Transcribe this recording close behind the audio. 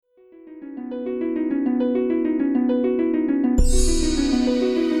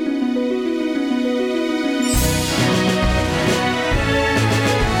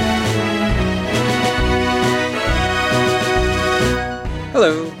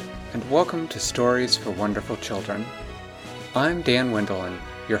and welcome to Stories for Wonderful Children. I'm Dan Wendelin,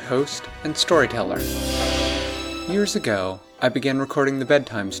 your host and storyteller. Years ago, I began recording the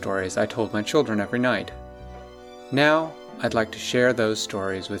bedtime stories I told my children every night. Now, I'd like to share those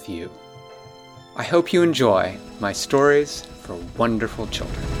stories with you. I hope you enjoy my Stories for Wonderful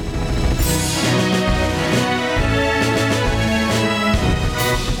Children.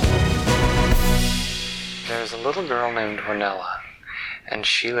 There's a little girl named Winella, and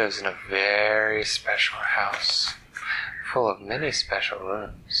she lives in a very special house, full of many special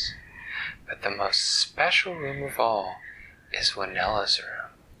rooms. But the most special room of all is Winella's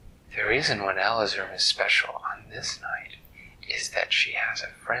room. The reason Winella's room is special on this night is that she has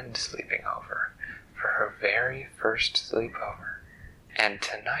a friend sleeping over for her very first sleepover. And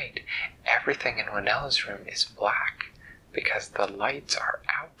tonight, everything in Winella's room is black because the lights are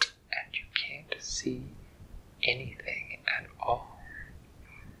out and you can't see anything at all.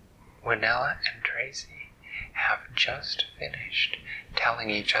 Winella and Tracy have just finished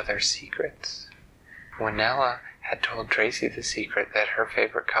telling each other secrets. Winella had told Tracy the secret that her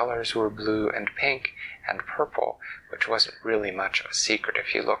favorite colors were blue and pink and purple, which wasn't really much of a secret.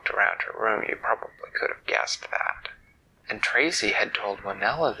 If you looked around her room, you probably could have guessed that. And Tracy had told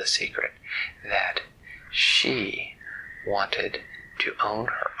Winella the secret that she wanted to own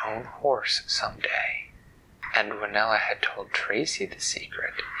her own horse someday. And Winella had told Tracy the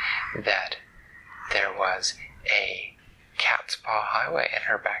secret that there was a cat's paw highway in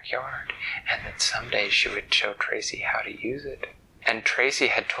her backyard, and that someday she would show Tracy how to use it. And Tracy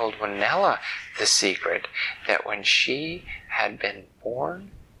had told Winella the secret that when she had been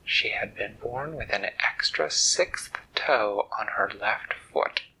born, she had been born with an extra 6th toe on her left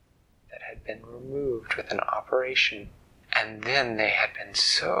foot that had been removed with an operation. And then they had been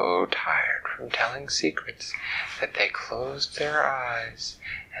so tired from telling secrets that they closed their eyes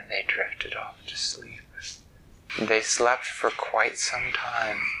and they drifted off to sleep. They slept for quite some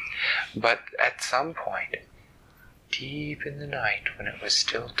time, but at some point, deep in the night when it was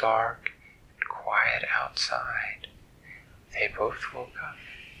still dark and quiet outside, they both woke up.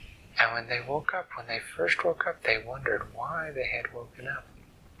 And when they first woke up, they wondered why they had woken up.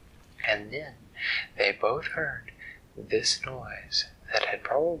 And then they both heard this noise that had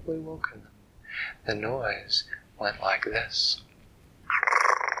probably woken them. The noise went like this.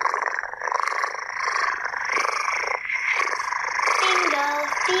 Bingo,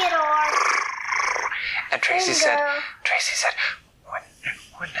 Theodore. And Tracy said,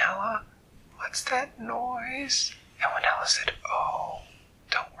 Winella, what's that noise? And Winella said, oh,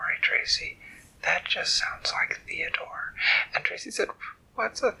 don't worry, Tracy. That just sounds like Theodore. And Tracy said,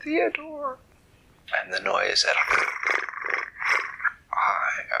 what's a Theodore? And the noise said, I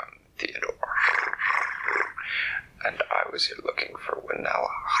am Theodore, and I was here looking for Winella.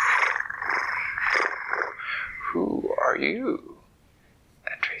 Who are you?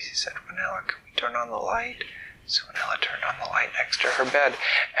 And Tracy said, Winella, can we turn on the light? So Winella turned on the light next to her bed,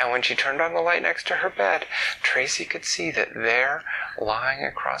 and when she turned on the light next to her bed, Tracy could see that there, lying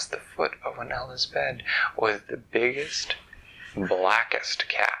across the foot of Winella's bed, was the biggest, blackest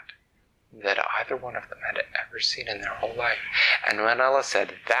cat that either one of them had ever seen in their whole life. And Winella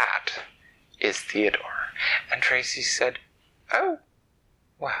said, that is Theodore. And Tracy said, oh,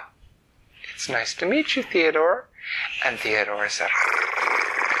 well, it's nice to meet you, Theodore. And Theodore said,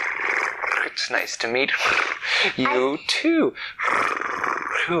 it's nice to meet you too.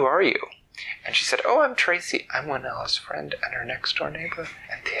 Who are you? And she said, oh, I'm Tracy. I'm Winella's friend and her next door neighbor.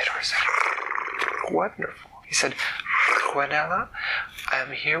 And Theodore said, wonderful. He said, Winella, I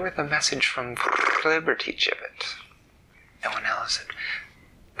am here with a message from Flibbertigibbet. And Winella said,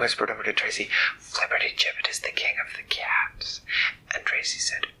 whispered over to Tracy, Flibbertigibbet is the king of the cats. And Tracy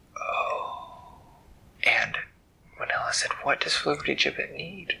said, oh. And Winella said, what does Flibbertigibbet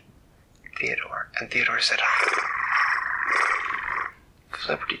need? Theodore. And Theodore said,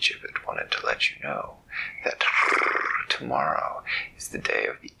 Flibbertigibbet wanted to let you know that tomorrow is the day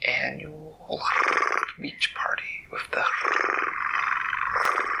of the annual beach party with the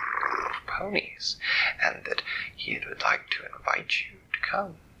ponies, and that he would like to invite you to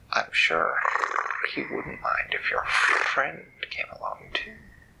come. I'm sure he wouldn't mind if your friend came along too.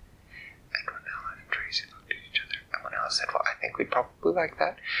 And Winella and Tracy looked at each other, and Winella said, well, I think we'd probably like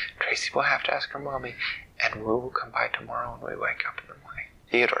that. Tracy will have to ask her mommy, and we will come by tomorrow when we wake up in the morning.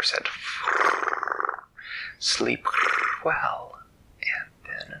 Theodore said, sleep well. And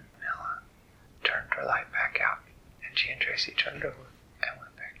then Winella turned her light back out, and she and Tracy turned over and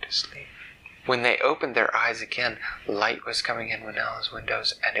went back to sleep. When they opened their eyes again, light was coming in Winella's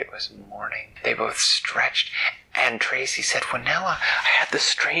windows, and it was morning. They both stretched, and Tracy said, Winella, I had had the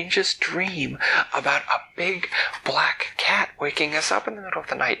strangest dream about a big black cat waking us up in the middle of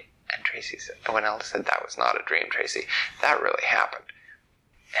the night. And Winella said, that was not a dream, Tracy. That really happened.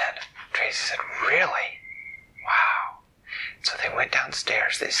 And Tracy said, really? Wow. So they went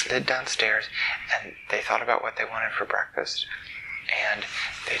downstairs, they slid downstairs, and they thought about what they wanted for breakfast. And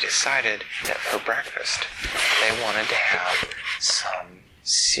they decided that for breakfast, they wanted to have some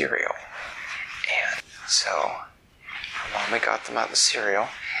cereal. And so Mommy got them out the cereal,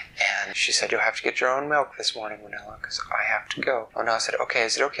 and she said, you'll have to get your own milk this morning, Winella, because I have to go. Winella said, okay,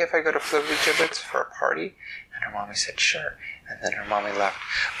 is it okay if I go to Flibbertigibbet's for a party? And her mommy said, sure. And then her mommy left.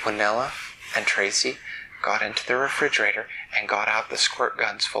 Winella and Tracy got into the refrigerator and got out the squirt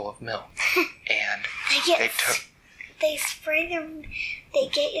guns full of milk. And they spray them. They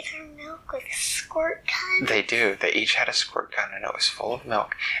get their milk with a squirt gun. They do. They each had a squirt gun, and it was full of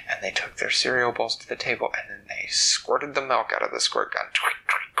milk. And they took their cereal bowls to the table, and then they squirted the milk out of the squirt gun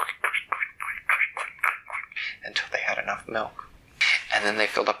until they had enough milk. And then they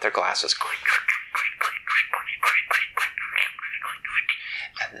filled up their glasses.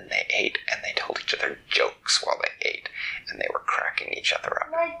 And then they ate, and they told each other jokes while they ate, and they were cracking each other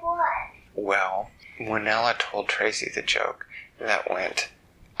up. Like what? Well, Winella told Tracy the joke that went,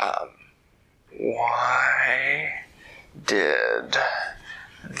 why did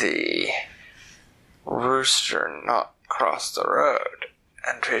the rooster not cross the road?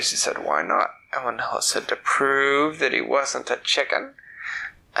 And Tracy said, why not? And Winella said, to prove that he wasn't a chicken.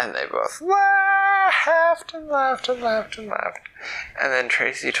 And they both laughed and laughed and laughed and laughed. And then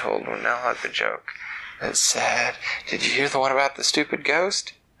Tracy told Winella the joke that said, did you hear the one about the stupid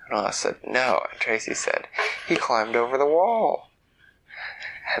ghost? And Winella said, no. And Tracy said, he climbed over the wall.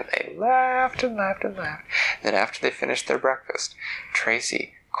 And they laughed and laughed and laughed. Then after they finished their breakfast,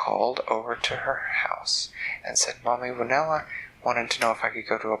 Tracy called over to her house and said, Mommy, Winella wanted to know if I could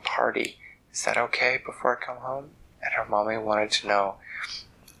go to a party. Is that okay before I come home? And her mommy wanted to know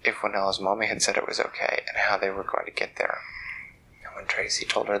if Winella's mommy had said it was okay and how they were going to get there. And when Tracy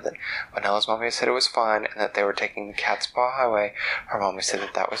told her that Winella's mommy had said it was fine and that they were taking the Cat's Paw Highway, her mommy said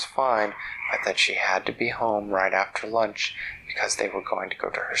that that was fine, but that she had to be home right after lunch because they were going to go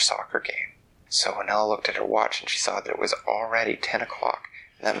to her soccer game. So Winella looked at her watch and she saw that it was already 10 o'clock.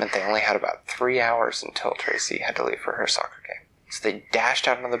 And that meant they only had about 3 hours until Tracy had to leave for her soccer game. So they dashed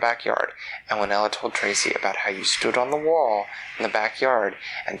out into the backyard, and Winella told Tracy about how you stood on the wall in the backyard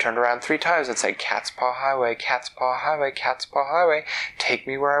and turned around 3 times and said, Cat's Paw Highway, Cat's Paw Highway, Cat's Paw Highway, take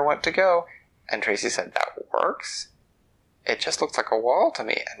me where I want to go. And Tracy said, that works? It just looks like a wall to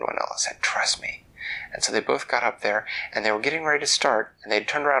me. And Winella said, trust me. And so they both got up there, and they were getting ready to start, and they'd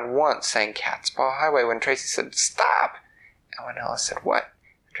turned around once saying, Cat's Paw Highway, when Tracy said, stop! And Winella said, what?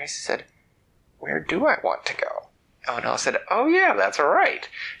 And Tracy said, where do I want to go? And Winella said, oh yeah, that's right.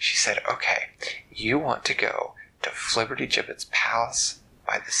 She said, okay, you want to go to Flibbertigibbet's palace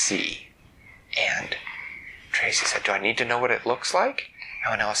by the sea. And Tracy said, do I need to know what it looks like?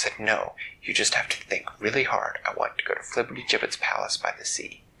 And Winella said, no, you just have to think really hard. I want to go to Flibbertigibbet's palace by the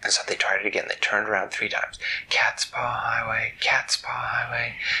sea. And so they tried it again. They turned around 3 times. Cat's Paw Highway, Cat's Paw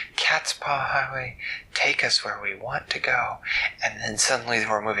Highway, Cat's Paw Highway, take us where we want to go. And then suddenly they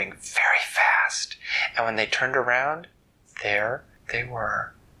were moving very fast. And when they turned around, there they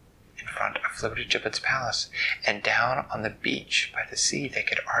were in front of Flibbertigibbet's palace. And down on the beach by the sea, they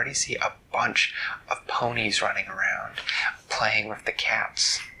could already see a bunch of ponies running around, playing with the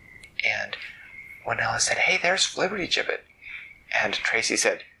cats. And Winella said, hey, there's Flibbertigibbet. And Tracy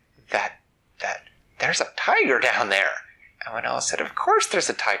said, there's a tiger down there. And Winella said, of course there's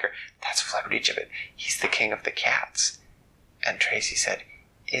a tiger. That's Flibbertigibbet. He's the king of the cats. And Tracy said,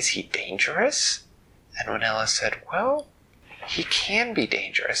 is he dangerous? And Winella said, well, he can be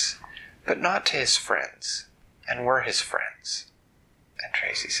dangerous, but not to his friends. And we're his friends. And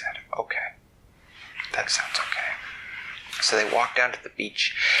Tracy said, okay, that sounds okay. So they walked down to the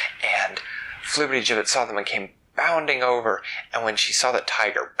beach, and Flibbertigibbet saw them and came bounding over, and when she saw the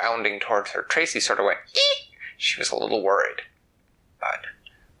tiger bounding towards her, Tracy sort of went, eek! She was a little worried. But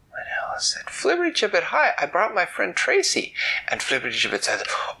Winella said, Flibbertigibbet, hi, I brought my friend Tracy. And Flibbertigibbet said,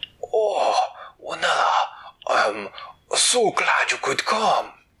 oh, Winella, I'm so glad you could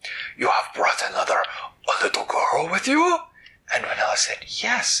come. You have brought a little girl with you? And Winella said,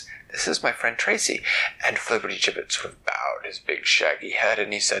 yes, this is my friend Tracy. And Flibbertigibbet sort of bowed his big shaggy head,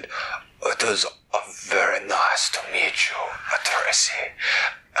 and he said, it is very nice to meet you, Tracy.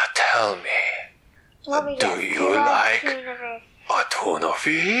 Tell me, do you like a tuna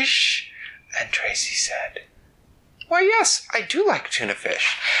fish? And Tracy said, Why, yes, I do like tuna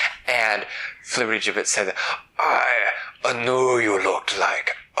fish. And Flibbertigibbet said, I knew you looked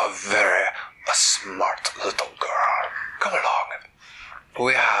like a very smart little girl. Come along.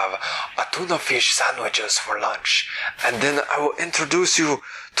 We have tuna fish sandwiches for lunch, and then I will introduce you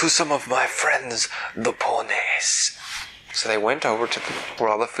to some of my friends, the ponies. So they went over to where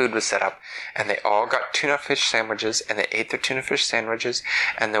all the food was set up, and they all got tuna fish sandwiches, and they ate their tuna fish sandwiches,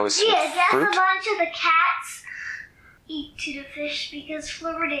 and there was some fruit. A bunch of the cats eat tuna fish because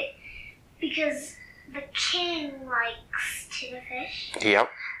the king likes tuna fish. Yep.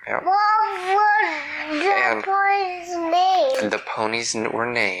 What was the ponies named? The ponies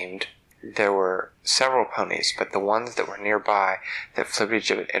were named. There were several ponies, but the ones that were nearby that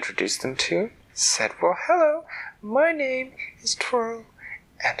Flibbertigibbet introduced them to said, well, hello, my name is Twirl.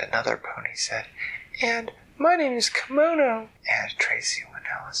 And another pony said, and my name is Kimono. And Tracy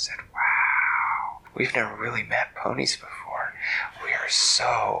Winella said, wow, we've never really met ponies before. We are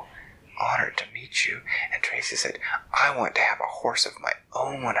so honored to meet you. And Tracy said, I want to have a horse of my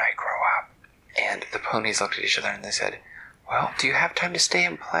own when I grow up. And the ponies looked at each other and they said, well, do you have time to stay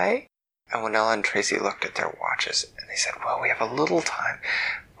and play? And Winella and Tracy looked at their watches and they said, well, we have a little time.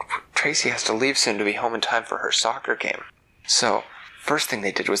 Tracy has to leave soon to be home in time for her soccer game. So first thing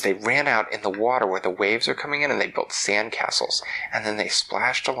they did was they ran out in the water where the waves are coming in and they built sand castles. And then they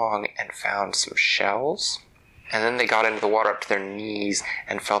splashed along and found some shells. And then they got into the water up to their knees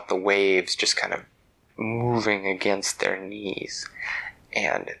and felt the waves just kind of moving against their knees.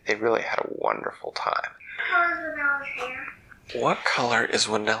 And they really had a wonderful time. How is Winella's hair? What color is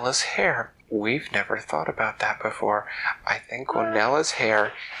Winella's hair? We've never thought about that before. I think Winella's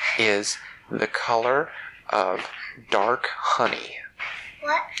hair is the color of dark honey.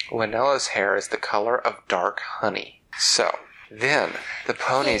 What? Winella's hair is the color of dark honey. So, then the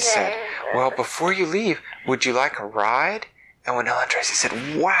ponies said, well, before you leave, would you like a ride? And Winella and Tracy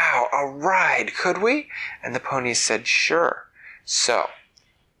said, wow, a ride, could we? And the ponies said, sure. So,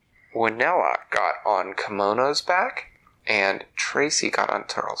 Winella got on Kimono's back, and Tracy got on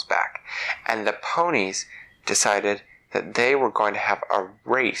Twirl's back. And the ponies decided that they were going to have a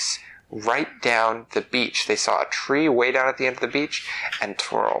race right down the beach. They saw a tree way down at the end of the beach, and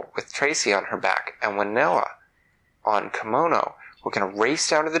Twirl with Tracy on her back, and Winella on Kimono were going to race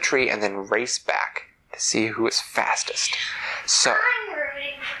down to the tree and then race back to see who was fastest. So I'm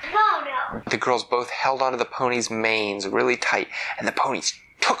rooting for Kimono. the girls both held onto the ponies' manes really tight, and the ponies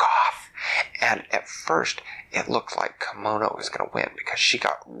took off. And at first, it looked like Kimono was going to win because she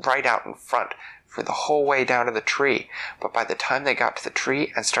got right out in front for the whole way down to the tree. But by the time they got to the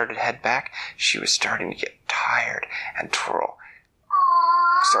tree and started to head back, she was starting to get tired, and Twirl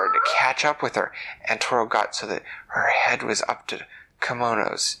started to catch up with her, and Twirl got so that her head was up to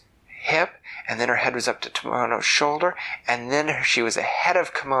Kimono's hip, and then her head was up to Kimono's shoulder, and then she was ahead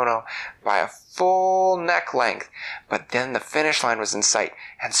of Kimono by a full neck length. But then the finish line was in sight,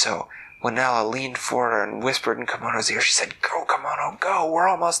 and so Winella leaned forward and whispered in Kimono's ear. She said, go, Kimono, go, we're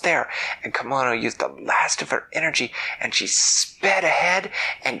almost there. And Kimono used the last of her energy, and she sped ahead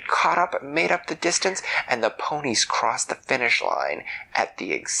and caught up and made up the distance, and the ponies crossed the finish line at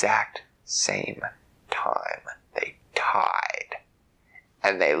the exact same time. They tied.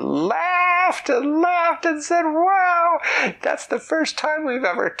 And they laughed and said, wow, that's the first time we've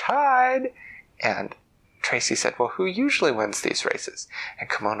ever tied. And Tracy said, well, who usually wins these races? And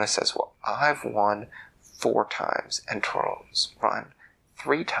Kimono says, well, I've won 4 times, and Twirl's won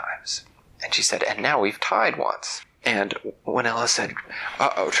 3 times. And she said, and now we've tied once. And Winella said,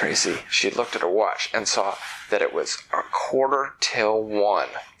 uh-oh, Tracy. She looked at her watch and saw that it was 1:45.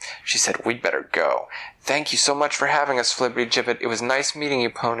 She said, we'd better go. Thank you so much for having us, Flibbertigibbet. It was nice meeting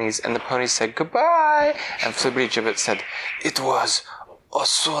you, ponies. And the ponies said, goodbye. And Flibbertigibbet said, it was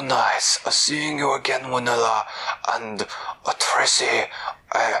so nice seeing you again, Winella. And Tracy,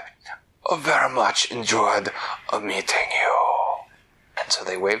 I very much enjoyed meeting you. And so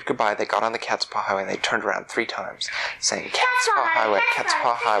they waved goodbye, they got on the Cat's Paw Highway, and they turned around 3 times, saying, Cat's Paw Highway, Cat's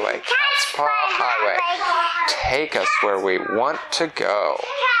Paw Highway, Cat's Paw Highway, take us where we want to go.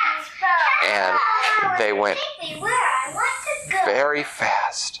 And they went very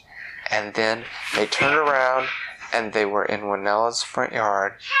fast. And then they turned around, and they were in Winella's front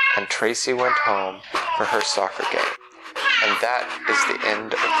yard, and Tracy went home for her soccer game. And that is the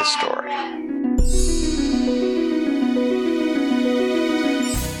end of the story.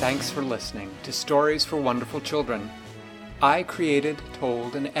 Thanks for listening to Stories for Wonderful Children. I created,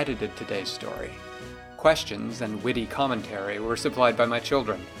 told, and edited today's story. Questions and witty commentary were supplied by my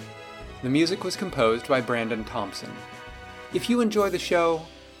children. The music was composed by Brandon Thompson. If you enjoy the show,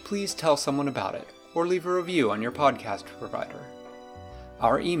 please tell someone about it. or leave a review on your podcast provider.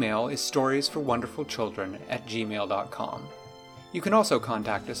 Our email is storiesforwonderfulchildren@gmail.com. You can also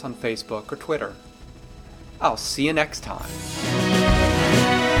contact us on Facebook or Twitter. I'll see you next time.